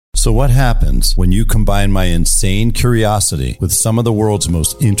So what happens when you combine my insane curiosity with some of the world's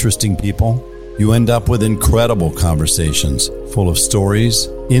most interesting people? You end up with incredible conversations full of stories,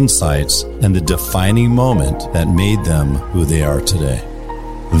 insights, and the defining moment that made them who they are today.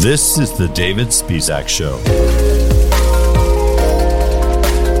 This is the David Spizak Show.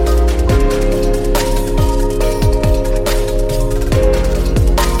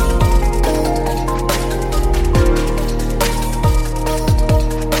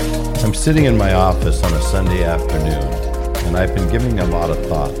 I'm sitting in my office on a Sunday afternoon, and I've been giving a lot of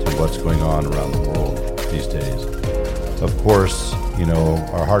thought to what's going on around the world these days. Of course,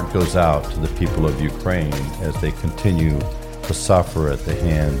 our heart goes out to the people of Ukraine as they continue to suffer at the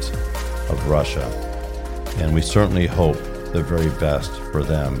hands of Russia. And we certainly hope the very best for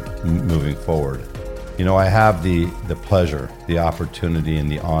them moving forward. I have the pleasure, the opportunity, and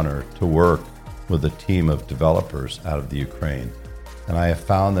the honor to work with a team of developers out of the Ukraine. And I have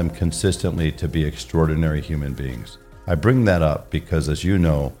found them consistently to be extraordinary human beings. I bring that up because, as you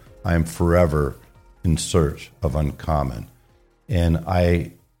know, I am forever in search of uncommon. And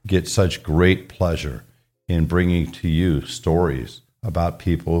I get such great pleasure in bringing to you stories about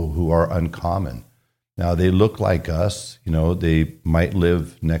people who are uncommon. Now, they look like us, they might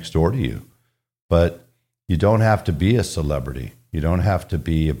live next door to you, but you don't have to be a celebrity. You don't have to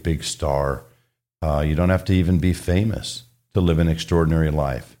be a big star. You don't have to even be famous to live an extraordinary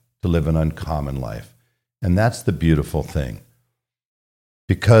life, to live an uncommon life. And that's the beautiful thing.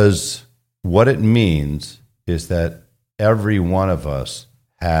 Because what it means is that every one of us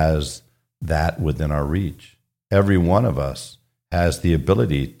has that within our reach. Every one of us has the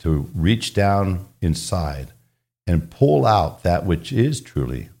ability to reach down inside and pull out that which is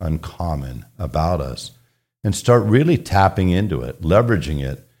truly uncommon about us and start really tapping into it, leveraging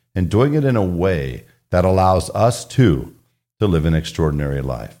it, and doing it in a way that allows us to live an extraordinary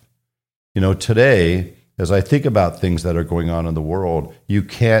life. Today, as I think about things that are going on in the world, you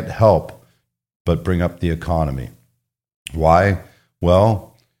can't help but bring up the economy. Why?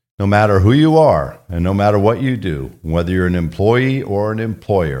 Well, no matter who you are and no matter what you do, whether you're an employee or an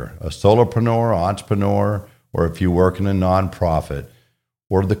employer, a solopreneur, entrepreneur, or if you work in a nonprofit,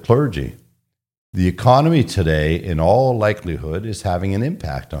 or the clergy, the economy today, in all likelihood, is having an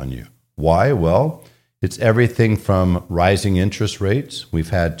impact on you. Why? Well, it's everything from rising interest rates. We've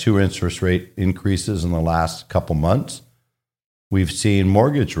had 2 interest rate increases in the last couple months. We've seen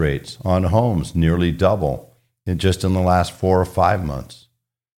mortgage rates on homes nearly double in the last 4 or 5 months.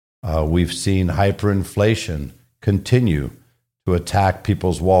 We've seen hyperinflation continue to attack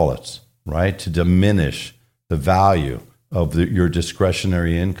people's wallets, right? To diminish the value of your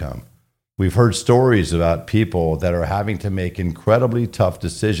discretionary income. We've heard stories about people that are having to make incredibly tough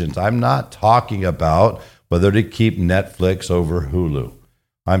decisions. I'm not talking about whether to keep Netflix over Hulu.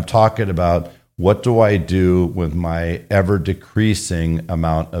 I'm talking about, what do I do with my ever-decreasing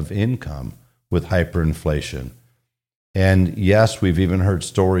amount of income with hyperinflation? And yes, we've even heard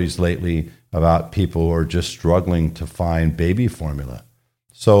stories lately about people who are just struggling to find baby formula.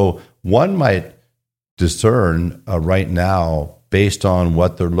 So one might discern right now, based on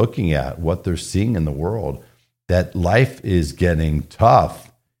what they're looking at, what they're seeing in the world, that life is getting tough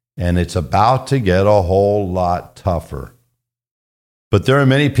and it's about to get a whole lot tougher. But there are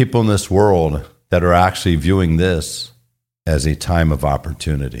many people in this world that are actually viewing this as a time of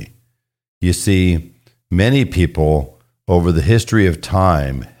opportunity. You see, many people over the history of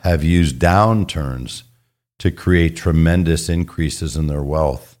time have used downturns to create tremendous increases in their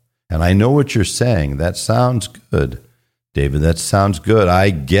wealth. And I know what you're saying. That sounds good, David. That sounds good. I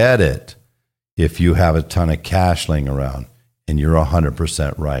get it if you have a ton of cash laying around, and you're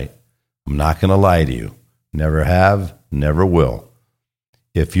 100% right. I'm not going to lie to you. Never have, never will.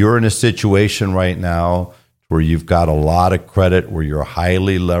 If you're in a situation right now where you've got a lot of credit, where you're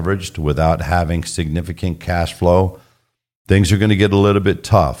highly leveraged without having significant cash flow, things are going to get a little bit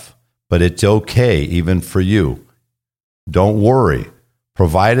tough, but it's okay even for you. Don't worry.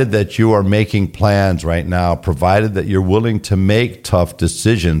 Provided that you are making plans right now, provided that you're willing to make tough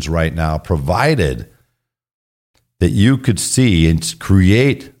decisions right now, provided that you could see and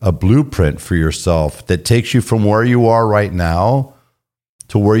create a blueprint for yourself that takes you from where you are right now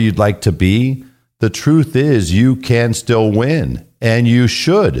to where you'd like to be, the truth is you can still win, and you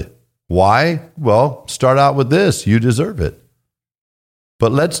should. Why? Well, start out with this. You deserve it.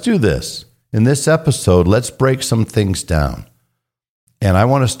 But let's do this. In this episode, let's break some things down. And I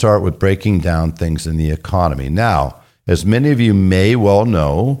want to start with breaking down things in the economy. Now, as many of you may well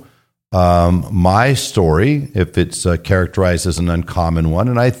know, my story, if it's characterized as an uncommon one,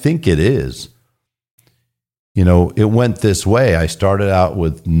 and I think it is, it went this way. I started out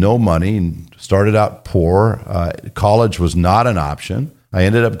with no money, started out poor. College was not an option. I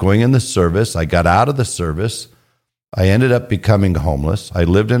ended up going in the service. I got out of the service. I ended up becoming homeless. I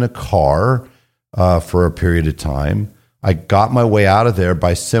lived in a car for a period of time. I got my way out of there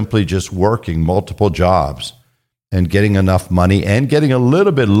by simply just working multiple jobs and getting enough money and getting a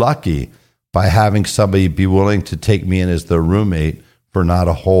little bit lucky by having somebody be willing to take me in as their roommate for not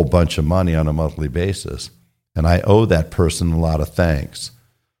a whole bunch of money on a monthly basis. And I owe that person a lot of thanks.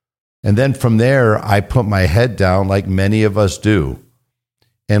 And then from there, I put my head down like many of us do.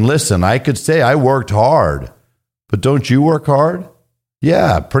 And listen, I could say I worked hard, but don't you work hard?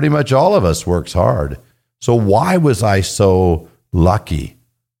 Yeah, pretty much all of us works hard. So why was I so lucky,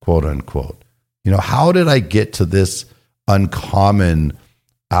 quote unquote? How did I get to this uncommon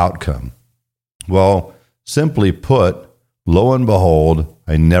outcome? Well, simply put, lo and behold,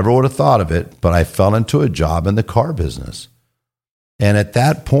 I never would have thought of it, but I fell into a job in the car business. And at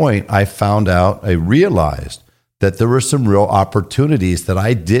that point, I realized that there were some real opportunities that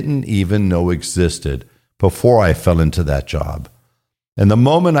I didn't even know existed before I fell into that job. And the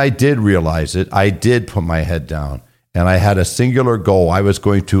moment I did realize it, I did put my head down and I had a singular goal. I was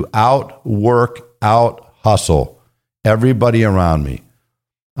going to out-hustle everybody around me.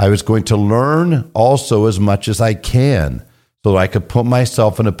 I was going to learn also as much as I can so that I could put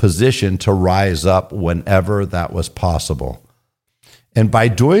myself in a position to rise up whenever that was possible. And by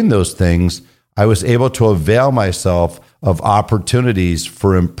doing those things, I was able to avail myself of opportunities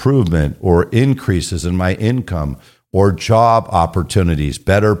for improvement or increases in my income or job opportunities,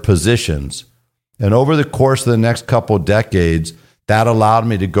 better positions. And over the course of the next couple of decades, that allowed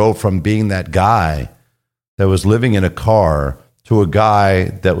me to go from being that guy that was living in a car to a guy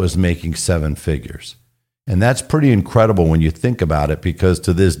that was making 7 figures. And that's pretty incredible when you think about it, because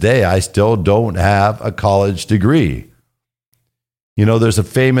to this day, I still don't have a college degree. There's a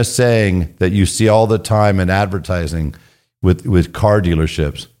famous saying that you see all the time in advertising with car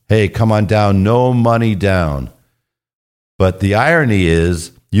dealerships. Hey, come on down, no money down. But the irony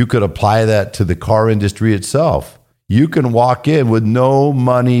is you could apply that to the car industry itself. You can walk in with no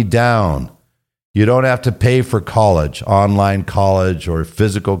money down. You don't have to pay for college, online college or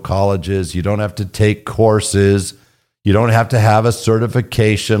physical colleges. You don't have to take courses. You don't have to have a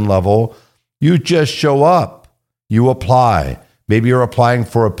certification level. You just show up. You apply. Maybe you're applying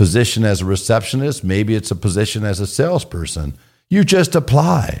for a position as a receptionist. Maybe it's a position as a salesperson. You just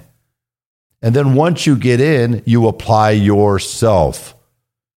apply. And then once you get in, you apply yourself.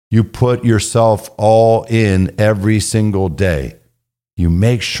 You put yourself all in every single day. You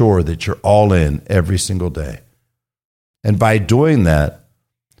make sure that you're all in every single day. And by doing that,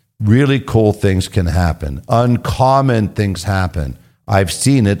 really cool things can happen. Uncommon things happen. I've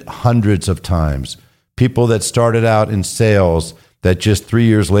seen it hundreds of times. People that started out in sales that just 3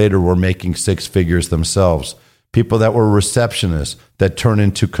 years later were making 6 figures themselves. People that were receptionists that turn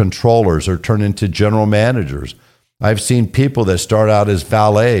into controllers or turn into general managers. I've seen people that start out as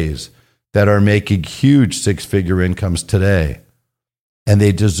valets that are making huge 6-figure incomes today. And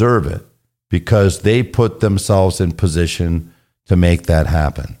they deserve it because they put themselves in position to make that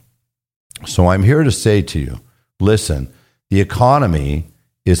happen. So I'm here to say to you, listen, the economy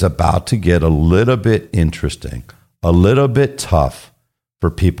is about to get a little bit interesting, a little bit tough for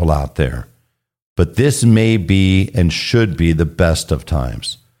people out there. But this may be and should be the best of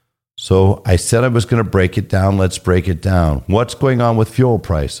times. So I said I was going to break it down. Let's break it down. What's going on with fuel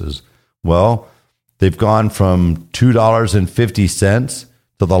prices? Well, they've gone from $2.50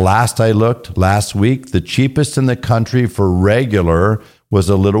 to the last I looked last week. The cheapest in the country for regular was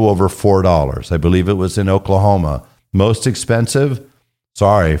a little over $4. I believe it was in Oklahoma. Most expensive,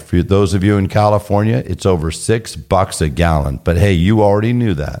 sorry, for those of you in California, it's over $6 a gallon. But hey, you already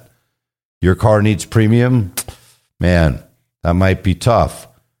knew that. Your car needs premium? Man, that might be tough.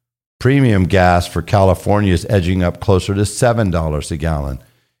 Premium gas for California is edging up closer to $7 a gallon.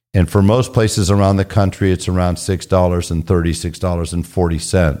 And for most places around the country, it's around $6.30,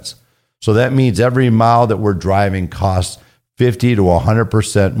 $6.40. So that means every mile that we're driving costs 50 to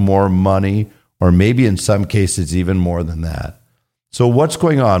 100% more money, or maybe in some cases even more than that. So what's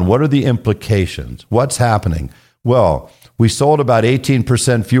going on? What are the implications? What's happening? Well, we sold about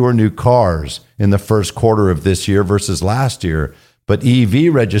 18% fewer new cars in the first quarter of this year versus last year, but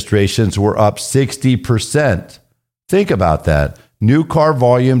EV registrations were up 60%. Think about that. New car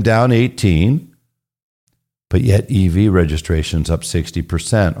volume down 18, but yet EV registrations up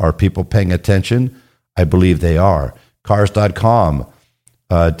 60%. Are people paying attention? I believe they are. Cars.com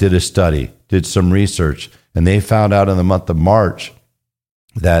did a study, did some research, and they found out in the month of March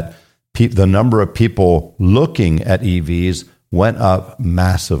that the number of people looking at EVs went up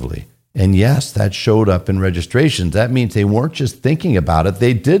massively. And yes, that showed up in registrations. That means they weren't just thinking about it,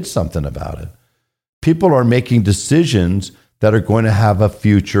 they did something about it. People are making decisions that are going to have a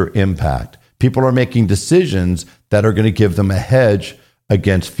future impact. People are making decisions that are going to give them a hedge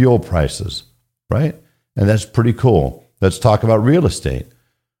against fuel prices, right? And that's pretty cool. Let's talk about real estate.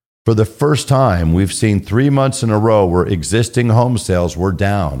 For the first time, we've seen 3 months in a row where existing home sales were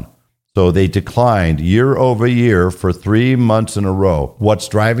down. So they declined year over year for 3 months in a row. What's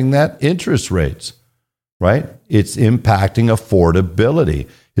driving that? Interest rates, right? It's impacting affordability.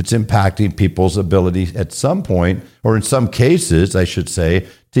 It's impacting people's ability at some point, or in some cases, I should say,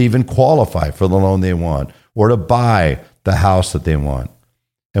 to even qualify for the loan they want or to buy the house that they want.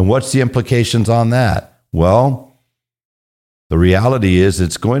 And what's the implications on that? Well, the reality is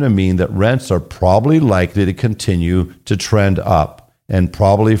it's going to mean that rents are probably likely to continue to trend up, and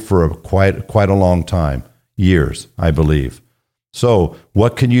probably for quite a long time, years, I believe. So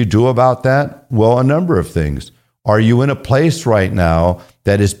what can you do about that? Well, a number of things. Are you in a place right now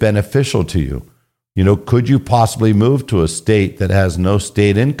that is beneficial to you? You know, could you possibly move to a state that has no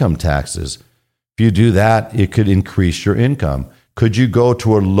state income taxes? If you do that, it could increase your income. Could you go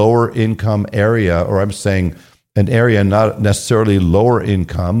to a lower income area, or I'm saying an area not necessarily lower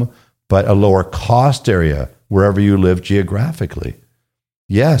income, but a lower cost area wherever you live geographically?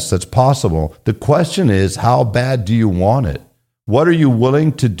 Yes, that's possible. The question is, how bad do you want it? What are you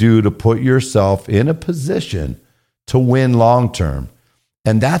willing to do to put yourself in a position to win long term?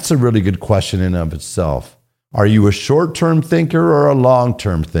 And that's a really good question in and of itself. Are you a short-term thinker or a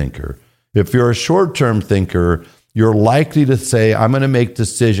long-term thinker? If you're a short-term thinker, you're likely to say, I'm going to make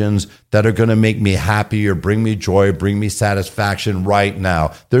decisions that are going to make me happy or bring me joy, bring me satisfaction right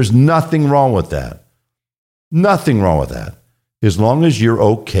now. There's nothing wrong with that. Nothing wrong with that, as long as you're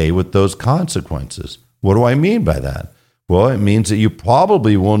okay with those consequences. What do I mean by that? Well, it means that you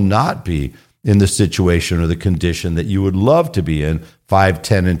probably will not be in the situation or the condition that you would love to be in 5,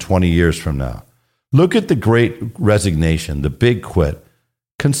 10, and 20 years from now. Look at the great resignation, the big quit.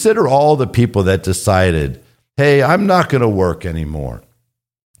 Consider all the people that decided, hey, I'm not going to work anymore.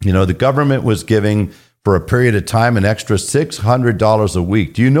 You know, the government was giving, for a period of time, an extra $600 a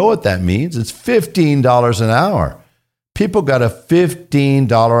week. Do you know what that means? It's $15 an hour. People got a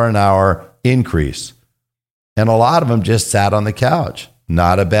 $15 an hour increase. And a lot of them just sat on the couch.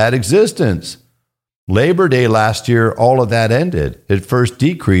 Not a bad existence. Labor Day last year, all of that ended. It first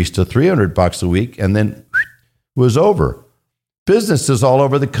decreased to $300 a week and then was over. Businesses all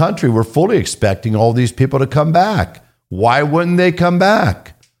over the country were fully expecting all these people to come back. Why wouldn't they come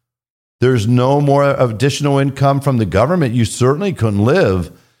back? There's no more additional income from the government. You certainly couldn't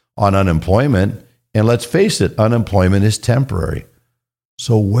live on unemployment. And let's face it, unemployment is temporary.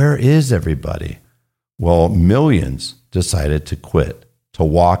 So where is everybody? Well, millions decided to quit, to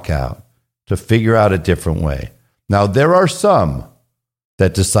walk out, to figure out a different way. Now, there are some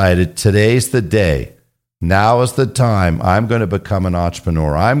that decided today's the day. Now is the time. I'm going to become an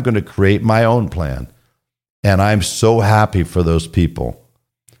entrepreneur. I'm going to create my own plan. And I'm so happy for those people.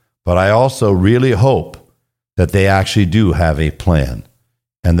 But I also really hope that they actually do have a plan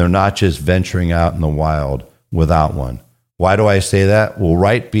and they're not just venturing out in the wild without one. Why do I say that? Well,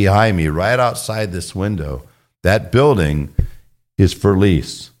 right behind me, right outside this window, that building is for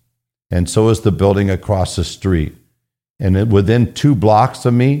lease. And so is the building across the street. And within 2 blocks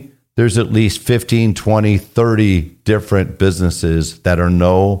of me, there's at least 15, 20, 30 different businesses that are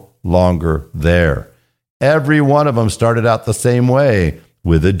no longer there. Every one of them started out the same way,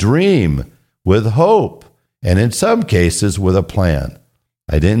 with a dream, with hope, and in some cases with a plan.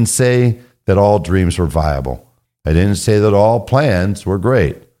 I didn't say that all dreams were viable. I didn't say that all plans were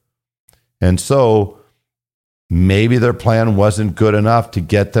great. And so maybe their plan wasn't good enough to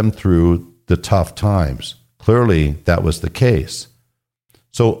get them through the tough times. Clearly, that was the case.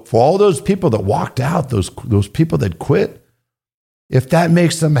 So for all those people that walked out, those people that quit, if that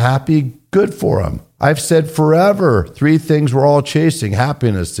makes them happy, good for them. I've said forever, 3 things we're all chasing: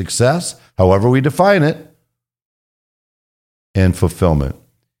 happiness, success, however we define it, and fulfillment.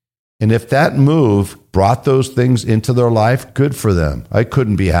 And if that move brought those things into their life, good for them. I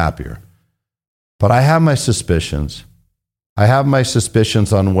couldn't be happier. But I have my suspicions. I have my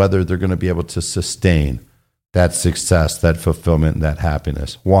suspicions on whether they're going to be able to sustain that success, that fulfillment, and that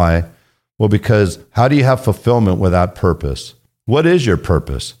happiness. Why? Well, because how do you have fulfillment without purpose? What is your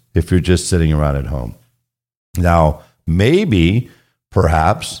purpose if you're just sitting around at home? Now, maybe,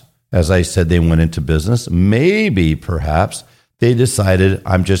 perhaps, as I said, they went into business. Maybe, perhaps, they decided,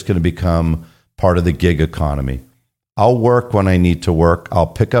 I'm just going to become part of the gig economy. I'll work when I need to work. I'll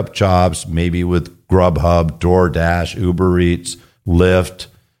pick up jobs, maybe with Grubhub, DoorDash, Uber Eats, Lyft,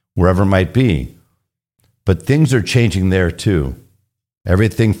 wherever it might be. But things are changing there too.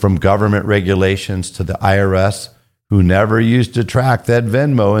 Everything from government regulations to the IRS, who never used to track that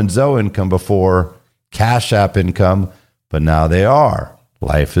Venmo and Zoe income before, Cash App income, but now they are.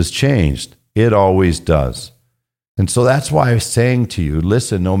 Life has changed. It always does. And so that's why I'm saying to you,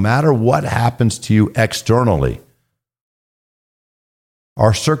 listen, no matter what happens to you externally,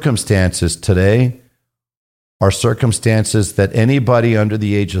 our circumstances today are circumstances that anybody under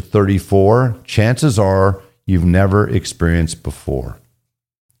the age of 34, chances are you've never experienced before.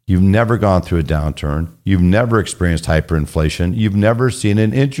 You've never gone through a downturn. You've never experienced hyperinflation. You've never seen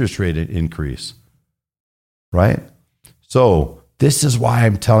an interest rate increase, right? So this is why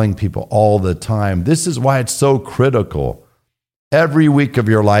I'm telling people all the time. This is why it's so critical. Every week of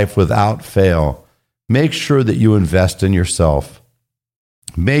your life, without fail, make sure that you invest in yourself.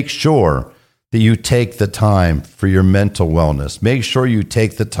 Make sure that you take the time for your mental wellness. Make sure you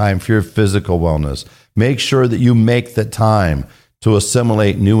take the time for your physical wellness. Make sure that you make the time to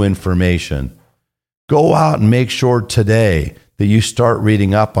assimilate new information. Go out and make sure today that you start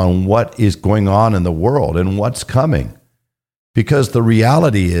reading up on what is going on in the world and what's coming. Because the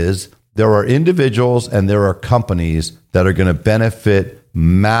reality is there are individuals and there are companies that are going to benefit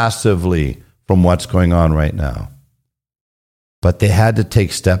massively from what's going on right now. But they had to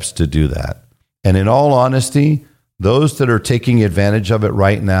take steps to do that. And in all honesty, those that are taking advantage of it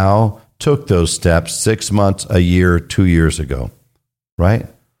right now took those steps 6 months, a year, 2 years ago, right?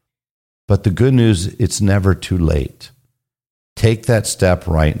 But the good news, it's never too late. Take that step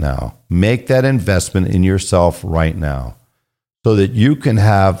right now. Make that investment in yourself right now so that you can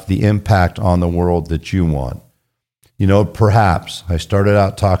have the impact on the world that you want. You know, perhaps I started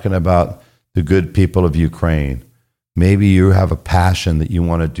out talking about the good people of Ukraine. Maybe you have a passion that you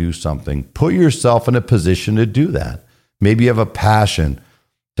want to do something. Put yourself in a position to do that. Maybe you have a passion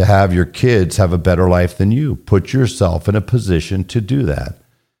to have your kids have a better life than you. Put yourself in a position to do that.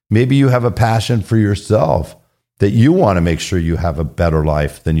 Maybe you have a passion for yourself that you want to make sure you have a better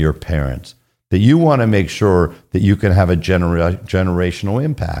life than your parents, that you want to make sure that you can have a generational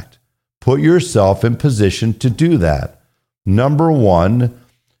impact. Put yourself in position to do that. Number one,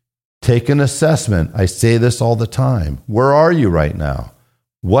 take an assessment. I say this all the time. Where are you right now?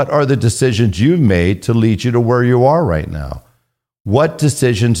 What are the decisions you've made to lead you to where you are right now? What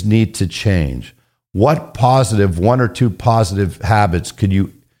decisions need to change? What positive, one or two positive habits could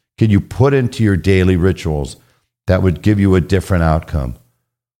you put into your daily rituals that would give you a different outcome?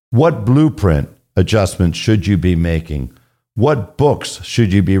 What blueprint adjustments should you be making? What books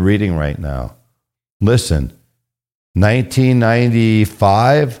should you be reading right now? Listen,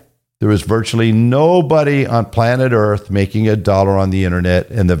 1995, there was virtually nobody on planet Earth making $1 on the internet,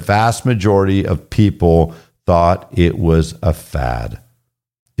 and the vast majority of people thought it was a fad.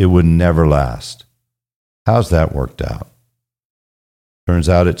 It would never last. How's that worked out? Turns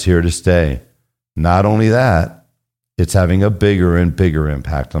out it's here to stay. Not only that, it's having a bigger and bigger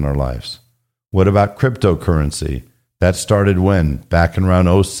impact on our lives. What about cryptocurrency? That started when? Back in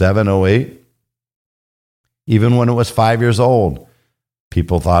around 07, 08? Even when it was 5 years old,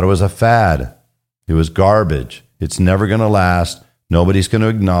 people thought it was a fad. It was garbage. It's never going to last. Nobody's going to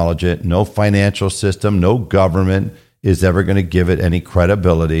acknowledge it. No financial system, no government is ever going to give it any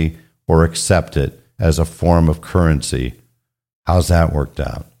credibility or accept it as a form of currency. How's that worked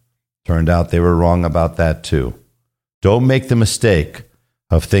out? Turned out they were wrong about that too. Don't make the mistake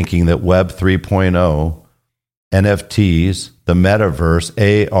of thinking that Web 3.0, NFTs, the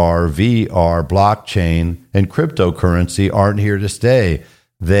metaverse, AR, VR, blockchain, and cryptocurrency aren't here to stay.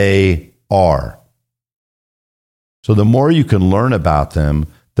 They are. So the more you can learn about them,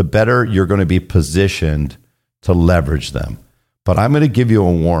 the better you're going to be positioned to leverage them. But I'm going to give you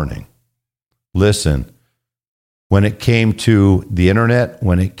a warning. Listen, when it came to the internet,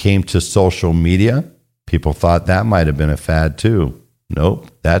 when it came to social media, people thought that might have been a fad too. Nope,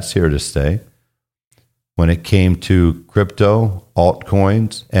 that's here to stay. When it came to crypto,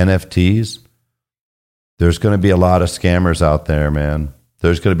 altcoins, NFTs, there's going to be a lot of scammers out there, man.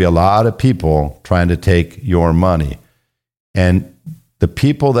 There's going to be a lot of people trying to take your money. And the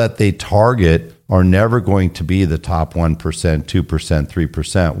people that they target are never going to be the top 1%, 2%,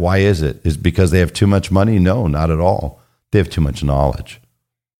 3%. Why is it? Is it because they have too much money? No, not at all. They have too much knowledge.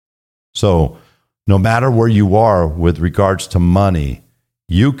 So no matter where you are with regards to money,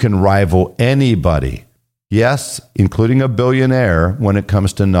 you can rival anybody. Yes, including a billionaire when it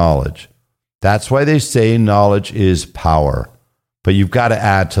comes to knowledge. That's why they say knowledge is power. But you've got to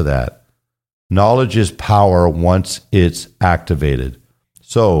add to that. Knowledge is power once it's activated.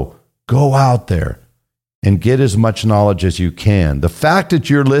 So go out there and get as much knowledge as you can. The fact that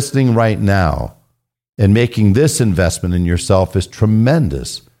you're listening right now and making this investment in yourself is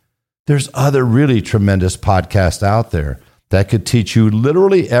tremendous. There's other really tremendous podcasts out there that could teach you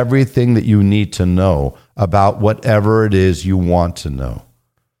literally everything that you need to know about whatever it is you want to know.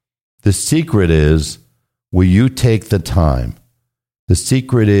 The secret is, will you take the time? The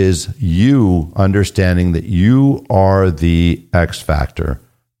secret is you understanding that you are the X factor.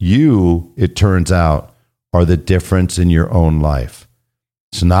 You, it turns out, are the difference in your own life.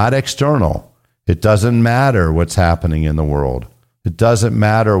 It's not external. It doesn't matter what's happening in the world. It doesn't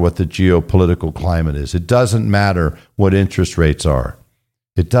matter what the geopolitical climate is. It doesn't matter what interest rates are.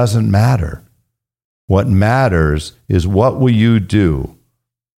 It doesn't matter. What matters is, what will you do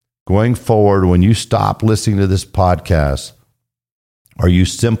going forward when you stop listening to this podcast? Are you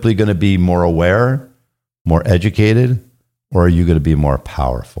simply going to be more aware, more educated, or are you going to be more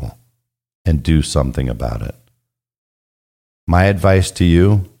powerful and do something about it? My advice to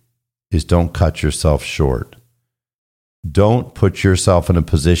you is, don't cut yourself short. Don't put yourself in a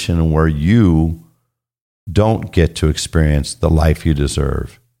position where you don't get to experience the life you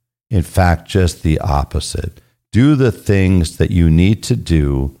deserve. In fact, just the opposite. Do the things that you need to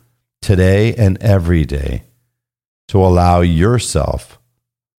do today and every day to allow yourself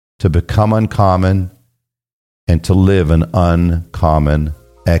to become uncommon and to live an uncommon,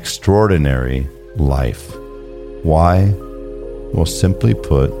 extraordinary life. Why? Well, simply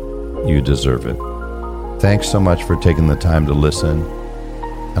put, you deserve it. Thanks so much for taking the time to listen,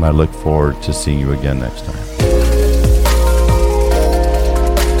 and I look forward to seeing you again next time.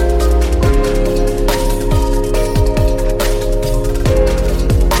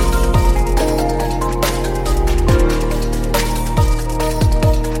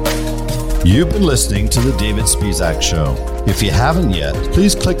 You've been listening to The David Spizak Show. If you haven't yet,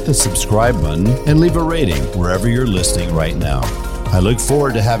 please click the subscribe button and leave a rating wherever you're listening right now. I look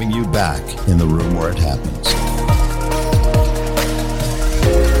forward to having you back in the room where it happens.